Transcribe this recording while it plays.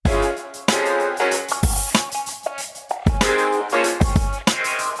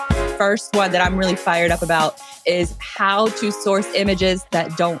first one that I'm really fired up about is how to source images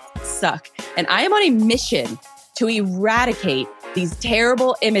that don't suck. And I am on a mission to eradicate these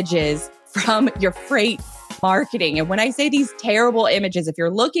terrible images from your freight marketing. And when I say these terrible images, if you're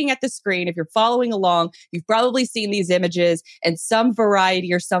looking at the screen, if you're following along, you've probably seen these images in some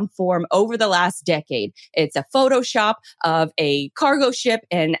variety or some form over the last decade. It's a Photoshop of a cargo ship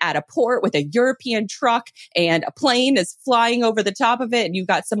and at a port with a European truck and a plane is flying over the top of it. And you've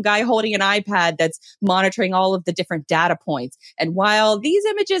got some guy holding an iPad that's monitoring all of the different data points. And while these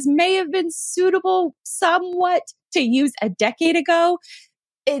images may have been suitable somewhat to use a decade ago,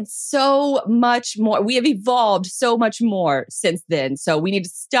 it's so much more. We have evolved so much more since then. So we need to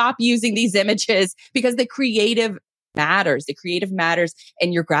stop using these images because the creative matters. The creative matters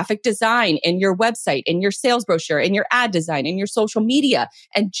in your graphic design, in your website, in your sales brochure, in your ad design, in your social media.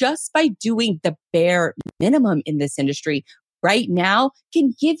 And just by doing the bare minimum in this industry right now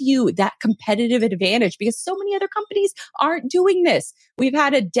can give you that competitive advantage because so many other companies aren't doing this. We've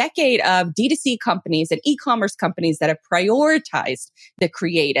had a decade of D2C companies and e-commerce companies that have prioritized the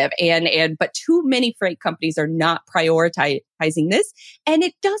creative but too many freight companies are not prioritizing this, and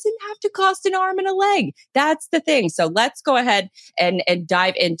it doesn't have to cost an arm and a leg. That's the thing. So let's go ahead and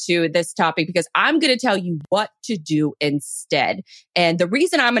dive into this topic because I'm going to tell you what to do instead. And the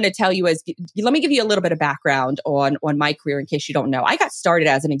reason I'm going to tell you is, let me give you a little bit of background on my career in case you don't know. I got started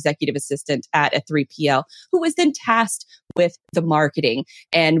as an executive assistant at a 3PL who was then tasked with the marketing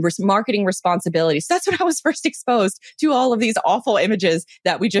and marketing responsibilities. So that's when I was first exposed to all of these awful images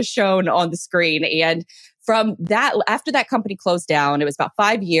that we just shown on the screen. And from that, after that company closed down, it was about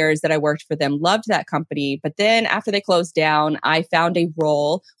 5 years that I worked for them, loved that company. But then after they closed down, I found a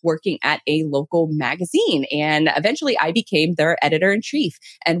role working at a local magazine. And eventually I became their editor-in-chief.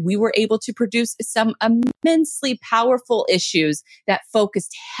 And we were able to produce some immensely powerful issues that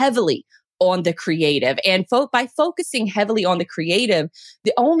focused heavily on the creative. And by focusing heavily on the creative,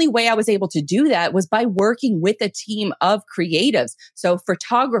 the only way I was able to do that was by working with a team of creatives. So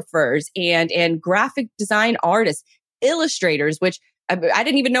photographers and graphic design artists, illustrators, which I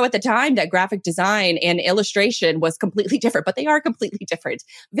didn't even know at the time that graphic design and illustration was completely different, but they are completely different.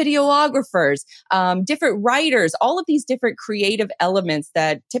 Videographers, different writers, all of these different creative elements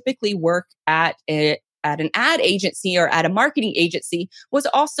that typically work at an ad agency or at a marketing agency was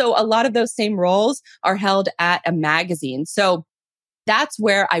also a lot of those same roles are held at a magazine. So that's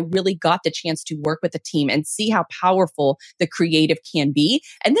where I really got the chance to work with the team and see how powerful the creative can be.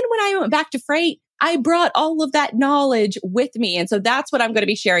 And then when I went back to freight, I brought all of that knowledge with me. And so that's what I'm going to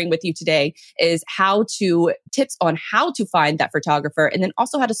be sharing with you today is tips on how to find that photographer and then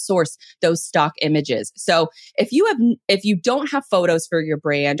also how to source those stock images. So if you don't have photos for your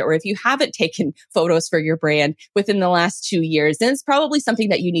brand or if you haven't taken photos for your brand within the last 2 years, then it's probably something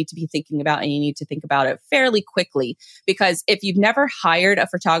that you need to be thinking about and you need to think about it fairly quickly. Because if you've never hired a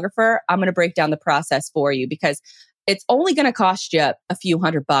photographer, I'm going to break down the process for you because it's only going to cost you a few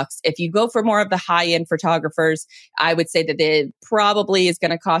 $100. If you go for more of the high-end photographers, I would say that it probably is going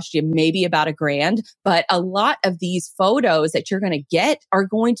to cost you maybe about $1,000. But a lot of these photos that you're going to get are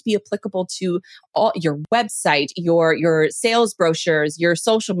going to be applicable to all your website, your sales brochures, your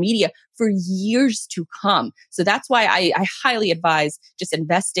social media for years to come. So that's why I highly advise just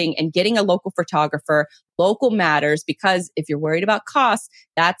investing and getting a local photographer. Local matters because if you're worried about costs,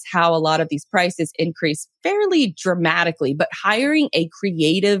 that's how a lot of these prices increase fairly dramatically. But hiring a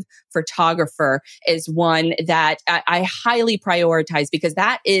creative photographer is one that I highly prioritize because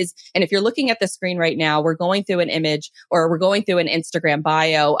that is, and if you're looking at the screen right now, we're going through an image or we're going through an Instagram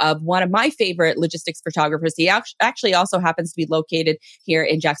bio of one of my favorite logistics photographers. He actually also happens to be located here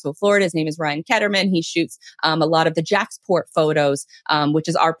in Jacksonville, Florida. His name is Ryan Ketterman. He shoots a lot of the Jacksport photos, which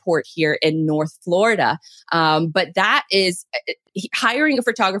is our port here in North Florida. But that is hiring a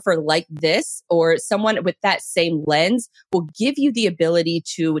photographer like this or someone with that same lens will give you the ability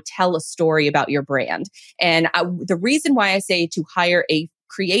to tell a story about your brand. And the reason why I say to hire a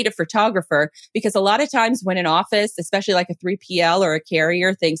creative photographer, because a lot of times when an office, especially like a 3PL or a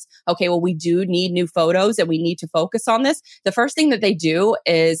carrier thinks, okay, well, we do need new photos and we need to focus on this. The first thing that they do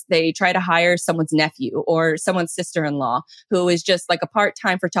is they try to hire someone's nephew or someone's sister-in-law who is just like a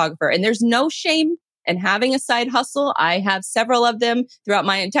part-time photographer. And there's no shame and having a side hustle. I have several of them throughout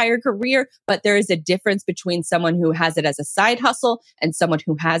my entire career, but there is a difference between someone who has it as a side hustle and someone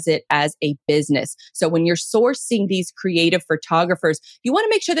who has it as a business. So when you're sourcing these creative photographers, you want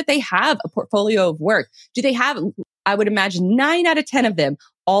to make sure that they have a portfolio of work. Do they have, I would imagine 9 out of 10 of them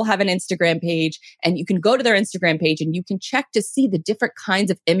all have an Instagram page, and you can go to their Instagram page and you can check to see the different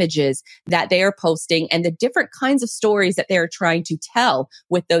kinds of images that they are posting and the different kinds of stories that they are trying to tell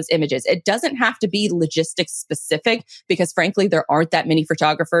with those images. It doesn't have to be logistics specific because frankly, there aren't that many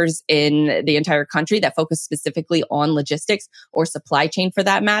photographers in the entire country that focus specifically on logistics or supply chain for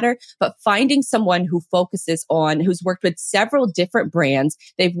that matter. But finding someone who focuses on, who's worked with several different brands,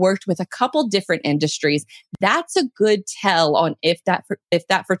 they've worked with a couple different industries, that's a good tell on if that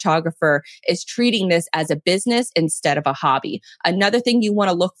photographer is treating this as a business instead of a hobby. Another thing you want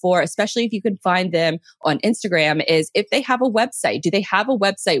to look for, especially if you can find them on Instagram, is if they have a website. Do they have a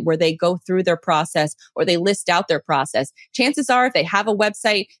website where they go through their process or they list out their process? Chances are if they have a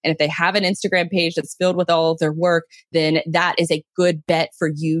website and if they have an Instagram page that's filled with all of their work, then that is a good bet for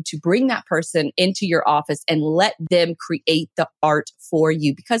you to bring that person into your office and let them create the art for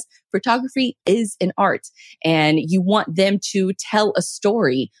you, because photography is an art and you want them to tell a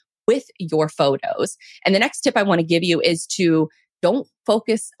story with your photos. And the next tip I want to give you is to don't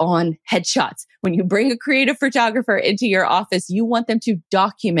focus on headshots. When you bring a creative photographer into your office, you want them to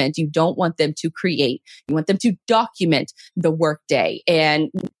document. You don't want them to create. You want them to document the workday.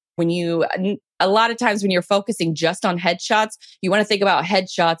 And a lot of times when you're focusing just on headshots, you want to think about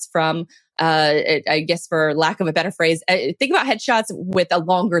headshots from, I guess for lack of a better phrase, think about headshots with a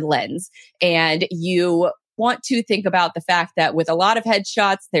longer lens. And you want to think about the fact that with a lot of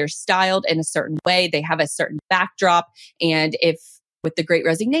headshots, they're styled in a certain way. They have a certain backdrop. And if with the Great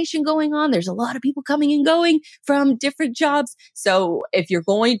Resignation going on, there's a lot of people coming and going from different jobs. So if you're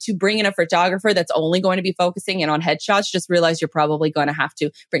going to bring in a photographer that's only going to be focusing in on headshots, just realize you're probably going to have to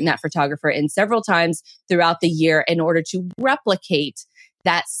bring that photographer in several times throughout the year in order to replicate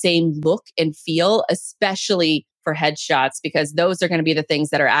that same look and feel, especially for headshots, because those are going to be the things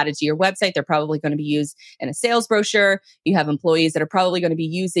that are added to your website. They're probably going to be used in a sales brochure. You have employees that are probably going to be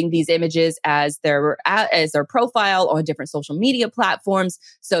using these images as their profile on different social media platforms.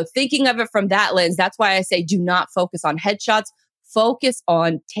 So thinking of it from that lens, that's why I say do not focus on headshots. Focus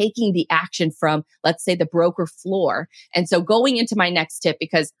on taking the action from, let's say, the broker floor. And so going into my next tip,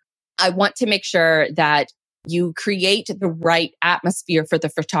 because I want to make sure that you create the right atmosphere for the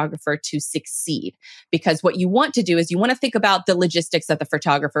photographer to succeed. Because what you want to do is you want to think about the logistics of the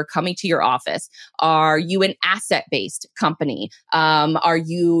photographer coming to your office. Are you an asset-based company? Are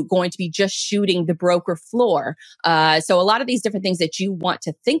you going to be just shooting the broker floor? So a lot of these different things that you want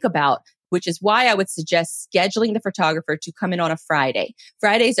to think about, which is why I would suggest scheduling the photographer to come in on a Friday.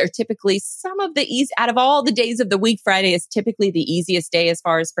 Fridays are typically out of all the days of the week, Friday is typically the easiest day as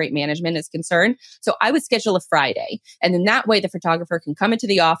far as freight management is concerned. So I would schedule a Friday. And then that way the photographer can come into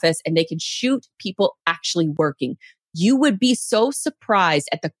the office and they can shoot people actually working. You would be so surprised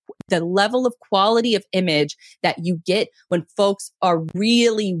at the level of quality of image that you get when folks are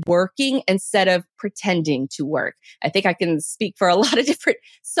really working instead of pretending to work. I think I can speak for a lot of different,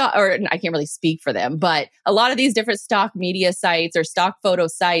 or I can't really speak for them, but a lot of these different stock media sites or stock photo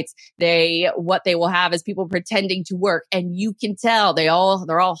sites, what they will have is people pretending to work, and you can tell they're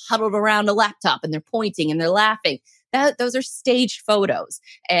all huddled around a laptop and they're pointing and they're laughing. Those are staged photos.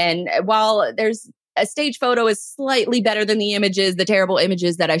 And while a stage photo is slightly better than the terrible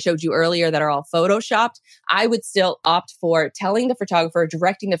images that I showed you earlier that are all photoshopped, I would still opt for telling the photographer,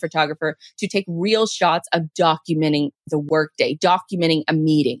 directing the photographer to take real shots of documenting the workday, documenting a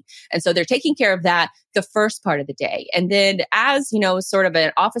meeting. And so they're taking care of that the first part of the day. And then as, sort of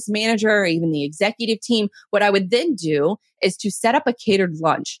an office manager or even the executive team, what I would then do is to set up a catered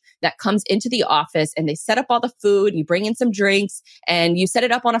lunch that comes into the office, and they set up all the food, you bring in some drinks, and you set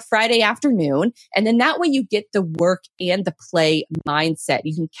it up on a Friday afternoon. And then that way you get the work and the play mindset.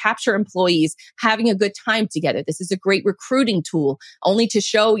 You can capture employees having a good time together. This is a great recruiting tool, only to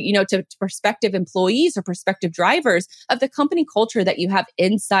show, to prospective employees or prospective drivers of the company culture that you have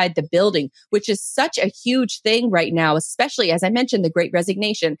inside the building, which is such a huge thing right now, especially as I mentioned, the Great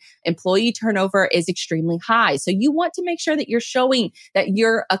Resignation. Employee turnover is extremely high. So you want to make sure that you're showing that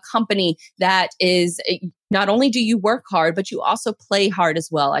you're a company that is, not only do you work hard, but you also play hard as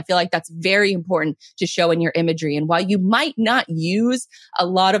well. I feel like that's very important to show in your imagery. And while you might not use a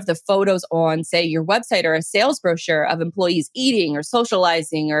lot of the photos on, say, your website or a sales brochure of employees eating or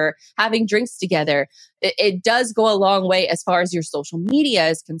socializing or having drinks together, it does go a long way as far as your social media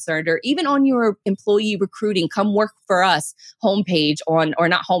is concerned, or even on your employee recruiting, come work for us homepage or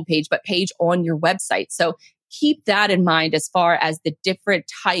not homepage, but page on your website. So keep that in mind as far as the different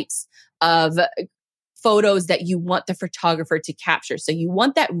types of photos that you want the photographer to capture. So you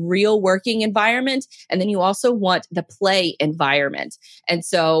want that real working environment, and then you also want the play environment. And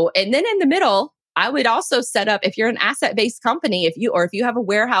then in the middle, I would also set up, if you're an asset-based company, if you have a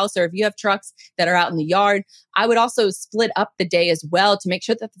warehouse or if you have trucks that are out in the yard, I would also split up the day as well to make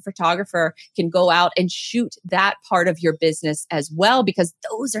sure that the photographer can go out and shoot that part of your business as well, because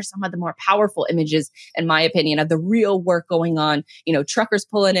those are some of the more powerful images, in my opinion, of the real work going on. Truckers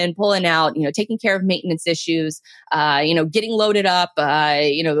pulling in, pulling out, taking care of maintenance issues, getting loaded up,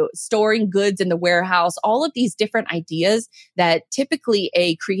 storing goods in the warehouse, all of these different ideas that typically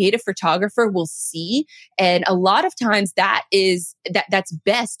a creative photographer will see. And a lot of times that's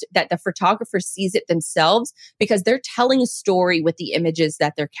best that the photographer sees it themselves, because they're telling a story with the images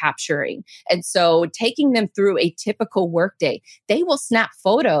that they're capturing. And so taking them through a typical workday, they will snap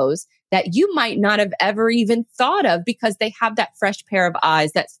photos that you might not have ever even thought of, because they have that fresh pair of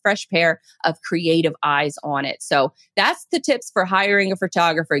eyes, that fresh pair of creative eyes on it. So that's the tips for hiring a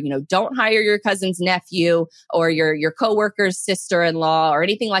photographer. Don't hire your cousin's nephew or your coworker's sister-in-law or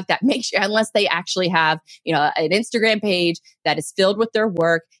anything like that. Make sure, unless they actually have, an Instagram page that is filled with their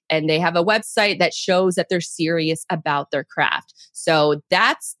work and they have a website that shows that they're serious about their craft. So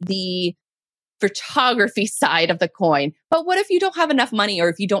that's the photography side of the coin. But what if you don't have enough money, or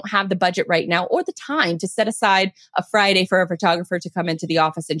if you don't have the budget right now or the time to set aside a Friday for a photographer to come into the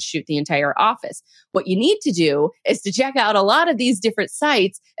office and shoot the entire office? What you need to do is to check out a lot of these different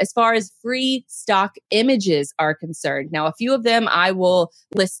sites as far as free stock images are concerned. Now, a few of them I will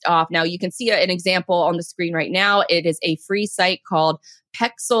list off. Now, you can see an example on the screen right now. It is a free site called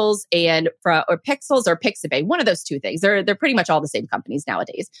Pexels or Pixabay, one of those two things. They're pretty much all the same companies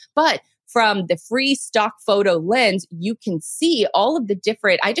nowadays. But from the free stock photo lens, you can see all of the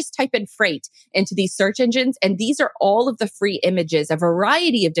different, I just type in freight into these search engines, and these are all of the free images, a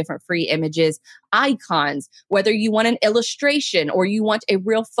variety of different free images, icons, whether you want an illustration or you want a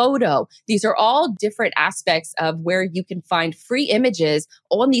real photo. These are all different aspects of where you can find free images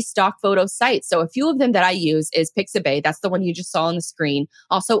on these stock photo sites. So a few of them that I use is Pixabay. That's the one you just saw on the screen.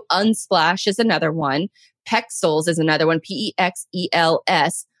 Also, Unsplash is another one. Pexels is another one,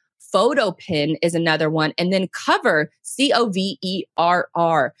 Pexels. PhotoPin is another one. And then Coverr,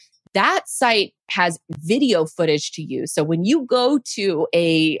 Coverr. That site has video footage to use. So when you go to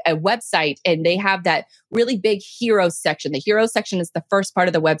a website and they have that really big hero section, the hero section is the first part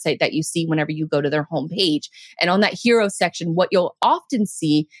of the website that you see whenever you go to their homepage. And on that hero section, what you'll often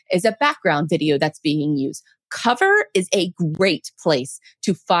see is a background video that's being used. Coverr is a great place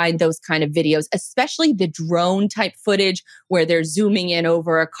to find those kind of videos, especially the drone type footage where they're zooming in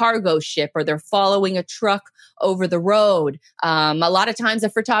over a cargo ship or they're following a truck over the road. A lot of times a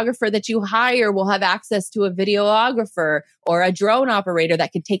photographer that you hire will have access to a videographer or a drone operator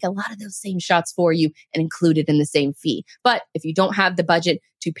that can take a lot of those same shots for you and include it in the same fee. But if you don't have the budget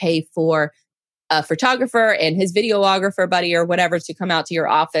to pay for a photographer and his videographer buddy or whatever to come out to your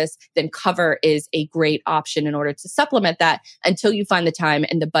office, then Coverr is a great option in order to supplement that until you find the time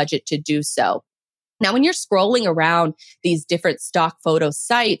and the budget to do so. Now, when you're scrolling around these different stock photo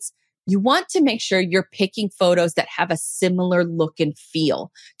sites, you want to make sure you're picking photos that have a similar look and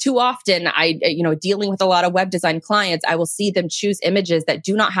feel. Too often, dealing with a lot of web design clients, I will see them choose images that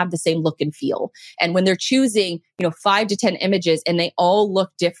do not have the same look and feel. And when they're choosing, 5 to 10 images and they all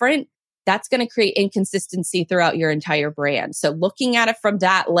look different, that's going to create inconsistency throughout your entire brand. So looking at it from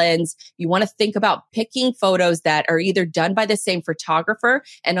that lens, you want to think about picking photos that are either done by the same photographer.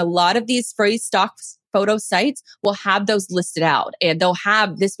 And a lot of these free stock photo sites will have those listed out, and they'll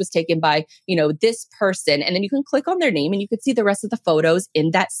have this was taken by, this person. And then you can click on their name and you can see the rest of the photos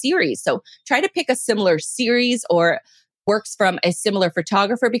in that series. So try to pick a similar series or works from a similar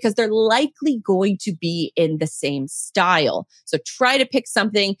photographer, because they're likely going to be in the same style. So try to pick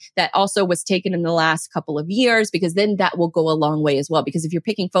something that also was taken in the last couple of years, because then that will go a long way as well. Because if you're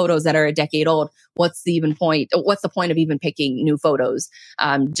picking photos that are a decade old, what's the point of even picking new photos?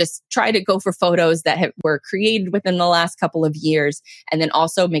 Just try to go for photos that were created within the last couple of years. And then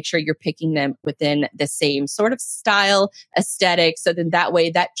also make sure you're picking them within the same sort of style, aesthetic. So then that way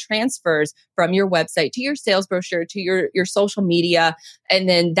that transfers from your website to your sales brochure, to your social media. And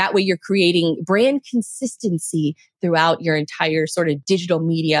then that way you're creating brand consistency throughout your entire sort of digital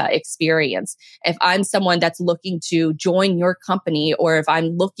media experience. If I'm someone that's looking to join your company, or if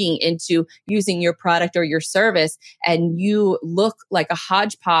I'm looking into using your product or your service, and you look like a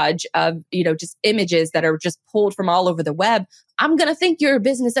hodgepodge of, just images that are just pulled from all over the web, I'm going to think you're a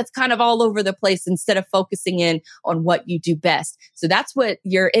business that's kind of all over the place instead of focusing in on what you do best. So that's what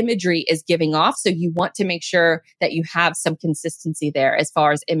your imagery is giving off. So you want to make sure that you have some consistency there as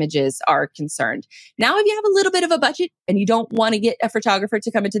far as images are concerned. Now, if you have a little bit of a budget and you don't want to get a photographer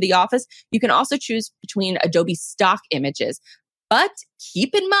to come into the office, you can also choose between Adobe stock images. But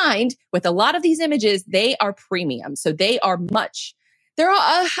keep in mind, with a lot of these images, they are premium. So they are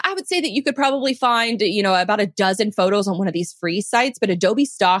I would say that you could probably find, about a dozen photos on one of these free sites, but Adobe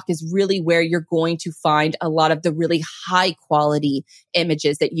Stock is really where you're going to find a lot of the really high quality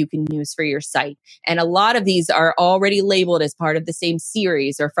images that you can use for your site. And a lot of these are already labeled as part of the same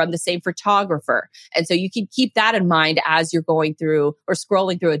series or from the same photographer. And so you can keep that in mind as you're going through or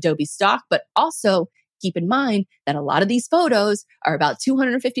scrolling through Adobe Stock, but also keep in mind that a lot of these photos are about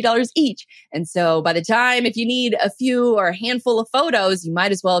 $250 each. And so by the time, if you need a few or a handful of photos, you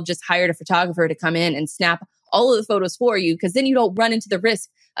might as well have just hired a photographer to come in and snap all of the photos for you, because then you don't run into the risk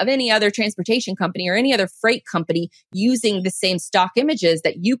of any other transportation company or any other freight company using the same stock images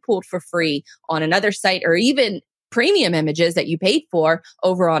that you pulled for free on another site, or even premium images that you paid for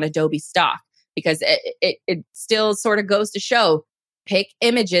over on Adobe Stock, because it still sort of goes to show, pick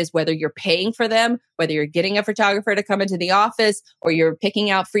images, whether you're paying for them, whether you're getting a photographer to come into the office, or you're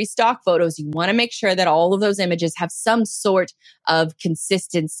picking out free stock photos. You want to make sure that all of those images have some sort of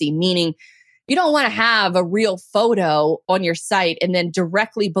consistency, meaning you don't want to have a real photo on your site and then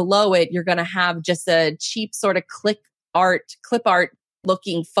directly below it, you're going to have just a cheap sort of clip art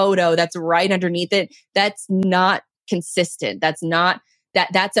looking photo that's right underneath it. That's not consistent. That's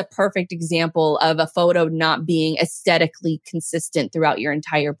a perfect example of a photo not being aesthetically consistent throughout your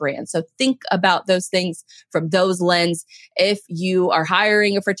entire brand. So think about those things from those lens. If you are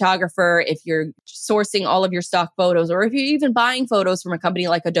hiring a photographer, if you're sourcing all of your stock photos, or if you're even buying photos from a company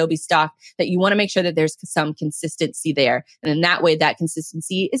like Adobe Stock, that you want to make sure that there's some consistency there. And in that way, that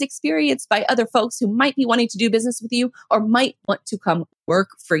consistency is experienced by other folks who might be wanting to do business with you or might want to come work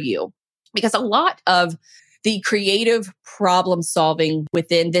for you. Because a lot of the creative problem solving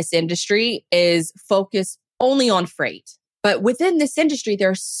within this industry is focused only on freight. But within this industry,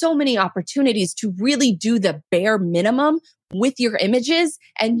 there are so many opportunities to really do the bare minimum with your images,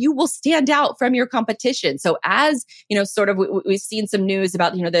 and you will stand out from your competition. So as, sort of we've seen some news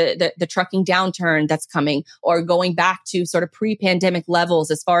about, the trucking downturn that's coming, or going back to sort of pre-pandemic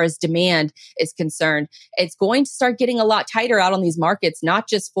levels as far as demand is concerned. It's going to start getting a lot tighter out on these markets, not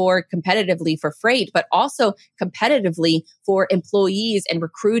just for competitively for freight, but also competitively for employees and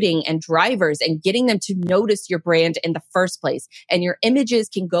recruiting and drivers and getting them to notice your brand in the first place. And your images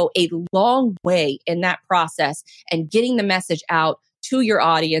can go a long way in that process and getting the message out to your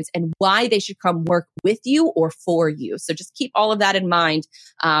audience and why they should come work with you or for you. So just keep all of that in mind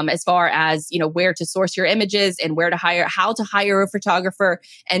as far as, where to source your images and how to hire a photographer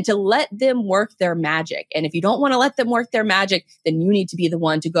and to let them work their magic. And if you don't want to let them work their magic, then you need to be the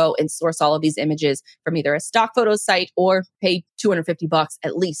one to go and source all of these images from either a stock photo site or pay $250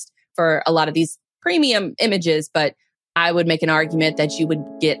 at least for a lot of these premium images. But I would make an argument that you would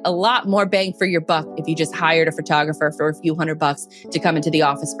get a lot more bang for your buck if you just hired a photographer for a few $100 to come into the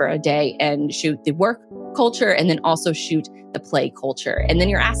office for a day and shoot the work culture and then also shoot the play culture. And then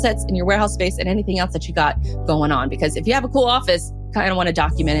your assets and your warehouse space and anything else that you got going on. Because if you have a cool office, you kind of want to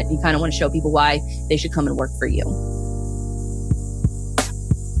document it and you kind of want to show people why they should come and work for you.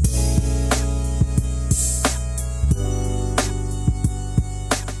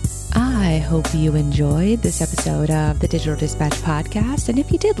 I hope you enjoyed this episode of the Digital Dispatch podcast. And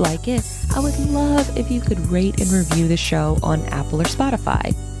if you did like it, I would love if you could rate and review the show on Apple or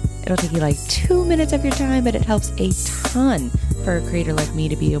Spotify. It'll take you like 2 minutes of your time, but it helps a ton for a creator like me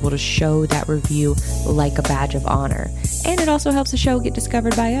to be able to show that review like a badge of honor. And it also helps the show get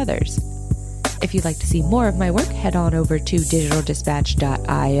discovered by others. If you'd like to see more of my work, head on over to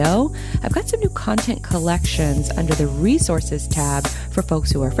digitaldispatch.io. I've got some new content collections under the resources tab for folks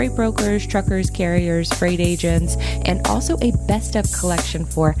who are freight brokers, truckers, carriers, freight agents, and also a best of collection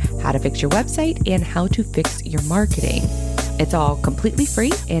for how to fix your website and how to fix your marketing. It's all completely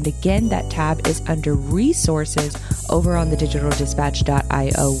free. And again, that tab is under resources over on the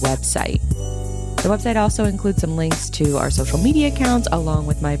digitaldispatch.io website. The website also includes some links to our social media accounts along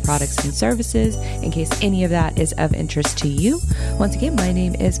with my products and services in case any of that is of interest to you. Once again, my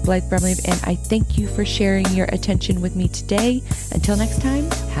name is Blythe Brumleve and I thank you for sharing your attention with me today. Until next time,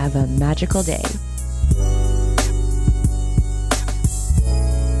 have a magical day.